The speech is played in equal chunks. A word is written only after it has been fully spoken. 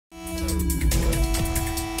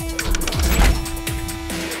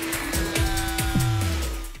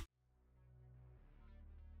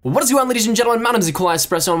What is going on, ladies and gentlemen? My name is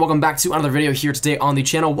Espresso, and welcome back to another video here today on the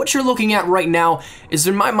channel. What you're looking at right now is,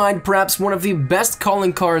 in my mind, perhaps one of the best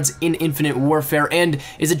calling cards in Infinite Warfare, and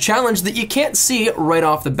is a challenge that you can't see right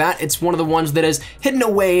off the bat. It's one of the ones that is hidden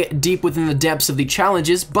away deep within the depths of the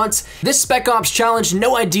challenges, but this Spec Ops challenge,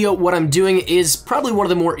 no idea what I'm doing, is probably one of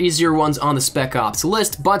the more easier ones on the Spec Ops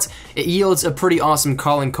list, but it yields a pretty awesome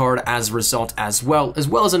calling card as a result as well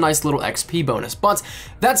as a nice little XP bonus. But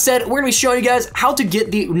that said, we're going to be showing you guys how to get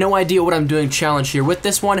the no idea what I'm doing challenge here with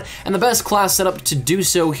this one, and the best class setup to do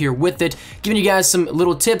so here with it, giving you guys some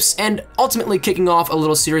little tips, and ultimately kicking off a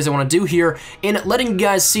little series I want to do here in letting you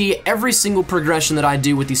guys see every single progression that I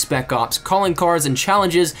do with these Spec Ops calling cards and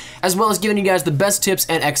challenges, as well as giving you guys the best tips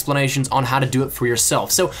and explanations on how to do it for yourself.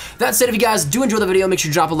 So that said, if you guys do enjoy the video, make sure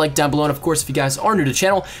to drop a like down below, and of course, if you guys are new to the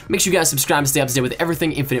channel, make sure you guys subscribe and stay up to date with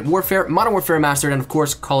everything Infinite Warfare, Modern Warfare Mastered, and of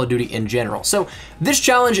course, Call of Duty in general. So this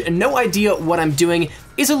challenge, no idea what I'm doing,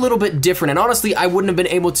 is a little bit different, and honestly, I wouldn't have been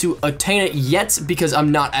able to attain it yet because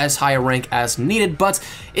I'm not as high a rank as needed, but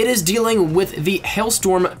it is dealing with the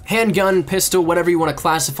Hailstorm handgun, pistol, whatever you want to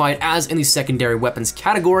classify it as in the secondary weapons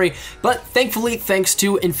category. But thankfully, thanks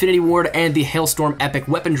to Infinity Ward and the Hailstorm epic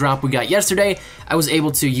weapon drop we got yesterday, I was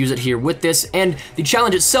able to use it here with this, and the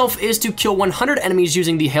challenge itself is to kill 100 enemies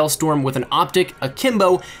using the Hailstorm with an optic,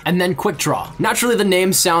 akimbo, and then quick draw. Naturally, the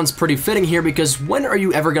name sounds pretty fitting here because when are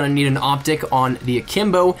you ever going to need an optic on the akimbo?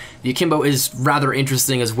 The akimbo is rather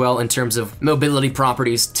interesting as well in terms of mobility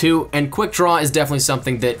properties too, and quick draw is definitely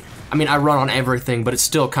something that, I mean, I run on everything, but it's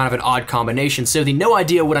still kind of an odd combination. So the no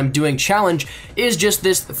idea what I'm doing challenge is just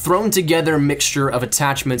this thrown together mixture of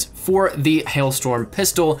attachments for the Hailstorm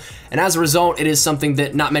pistol. And as a result, it is something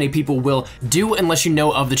that not many people will do unless you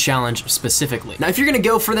know of the challenge specifically. Now, if you're gonna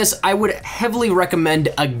go for this, I would heavily recommend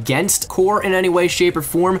against core in any way, shape, or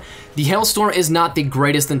form. The Hailstorm is not the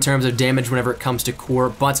greatest in terms of damage whenever it comes to core,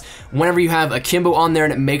 but whenever you have akimbo on there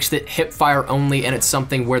and it makes it hip fire only, and it's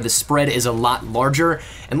something where the spread is a lot larger,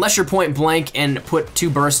 unless you're point blank and put 2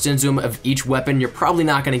 bursts into them of each weapon, you're probably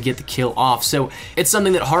not going to get the kill off. So it's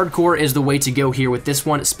something that hardcore is the way to go here with this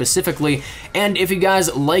one specifically. And if you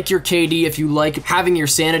guys like your KD, if you like having your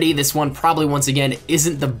sanity, this one probably once again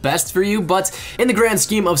isn't the best for you, but in the grand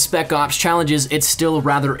scheme of Spec Ops challenges, it still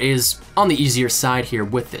rather is on the easier side here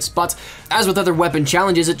with this. But as with other weapon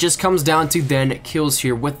challenges, it just comes down to then kills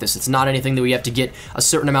here with this. It's not anything that we have to get a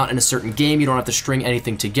certain amount in a certain game. You don't have to string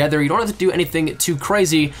anything together. You don't have to do anything too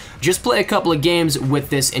crazy. Just play a couple of games with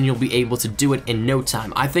this and you'll be able to do it in no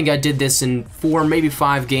time. I think I did this in 4, maybe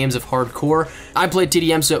 5 games of hardcore. I played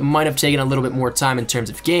TDM, so it might have taken a little bit more time in terms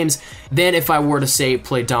of games than if I were to say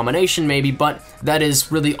play domination maybe, but that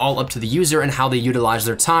is really all up to the user and how they utilize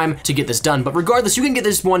their time to get this done. But regardless, you can get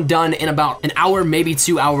this one done in about an hour, maybe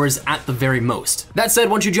 2 hours at the very most. That said,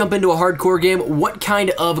 once you jump into a hardcore game, what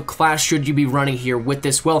kind of class should you be running here with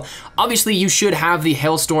this? Well, obviously you should have the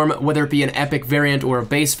Hailstorm, whether it be an epic variant or a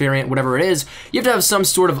base variant, whatever it is. You have to have some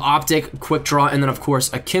sort of optic, quick draw, and then of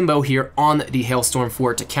course akimbo here on the Hailstorm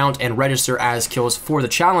for it to count and register as kills for the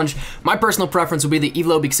challenge. My personal preference would be the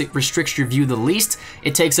Evo because it restricts your view the least.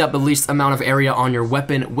 It takes up the least amount of area on your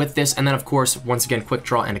weapon with this, and then of course, once again, quick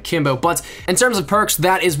draw and akimbo. But in terms of perks,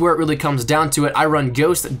 that is where it really comes down to it. I run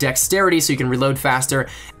Ghost Dexterity so you can reload faster,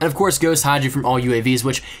 and of course Ghost hides you from all UAVs,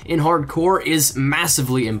 which in hardcore is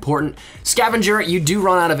massively important. Scavenger, you do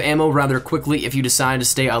run out of ammo rather quickly if you decide to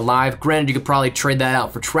stay alive. Granted, you could probably trade that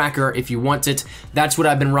out for Tracker if you want it. That's what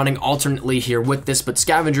I've been running alternately here with this, but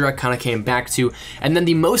Scavenger I kind of came back to. And then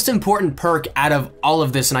the most important perk out of all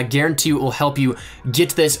of this, and I guarantee you it will help you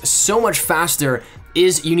get this so much faster,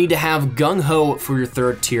 is you need to have Gung Ho for your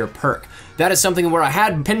 3rd tier perk. That is something where I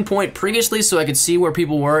had pinpoint previously so I could see where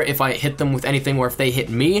people were if I hit them with anything or if they hit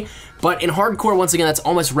me. But in hardcore, once again, that's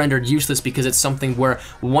almost rendered useless because it's something where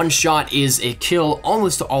one shot is a kill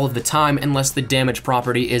almost all of the time unless the damage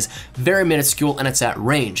property is very minuscule and it's at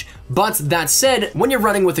range. But that said, when you're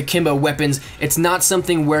running with akimbo weapons, it's not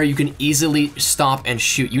something where you can easily stop and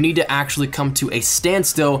shoot. You need to actually come to a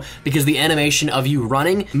standstill because the animation of you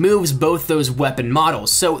running moves both those weapon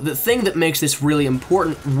models. So the thing that makes this really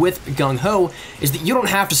important with Gung Ho is that you don't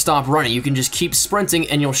have to stop running. You can just keep sprinting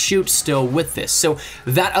and you'll shoot still with this. So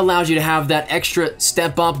that allows you to have that extra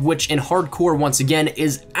step up, which in hardcore, once again,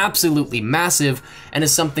 is absolutely massive and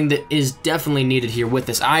is something that is definitely needed here with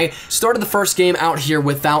this. I started the first game out here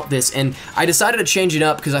without this, and I decided to change it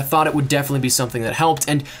up because I thought it would definitely be something that helped,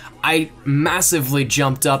 and I massively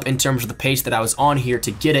jumped up in terms of the pace that I was on here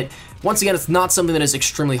to get it. Once again, it's not something that is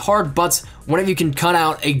extremely hard, but whenever you can cut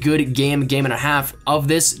out a good game and a half of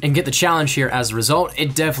this and get the challenge here as a result,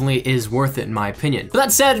 it definitely is worth it in my opinion. But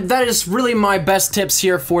that said, that is really my best tips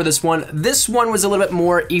here for this one. This one was a little bit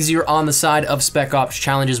more easier on the side of Spec Ops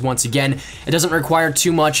challenges once again. It doesn't require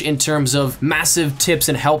too much in terms of massive tips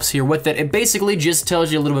and helps here with it. It basically just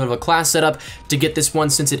tells you a little bit of a class setup to get this one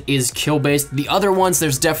since it is kill-based. The other ones,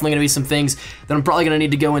 there's definitely gonna be some things that I'm probably gonna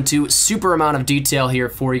need to go into super amount of detail here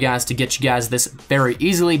for you guys to get you guys this very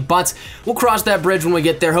easily, but we'll cross that bridge when we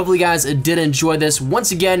get there. Hopefully you guys did enjoy this.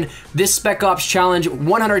 Once again, this Spec Ops challenge,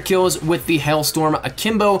 100 kills with the Hailstorm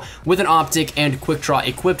Akimbo with an optic and quick draw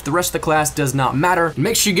equipped. The rest of the class does not matter.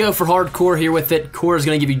 Make sure you go for hardcore here with it. Core is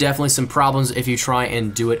gonna give you definitely some problems if you try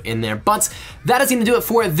and do it in there, but that is gonna do it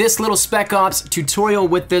for this little Spec Ops tutorial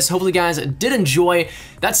with this. Hopefully you guys did enjoy.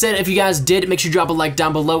 That said, if you guys did, make sure you drop a like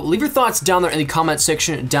down below. Leave your thoughts down there in the comment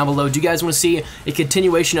section down below. Do you guys want to see a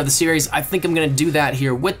continuation of the series? I think I'm going to do that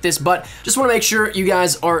here with this, but just want to make sure you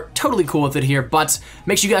guys are totally cool with it here. But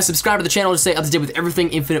make sure you guys subscribe to the channel to stay up to date with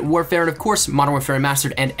everything Infinite Warfare, and of course, Modern Warfare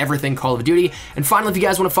Remastered and everything Call of Duty. And finally, if you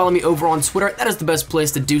guys want to follow me over on Twitter, that is the best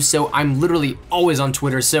place to do so. I'm literally always on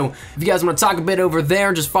Twitter, so if you guys want to talk a bit over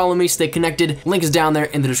there, just follow me, stay connected. Link is down there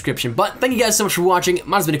in the description. But thank you guys so much for watching.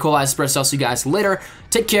 Mine's been Nicole Espresso. I'll see you guys later.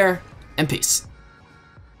 Take care, and peace.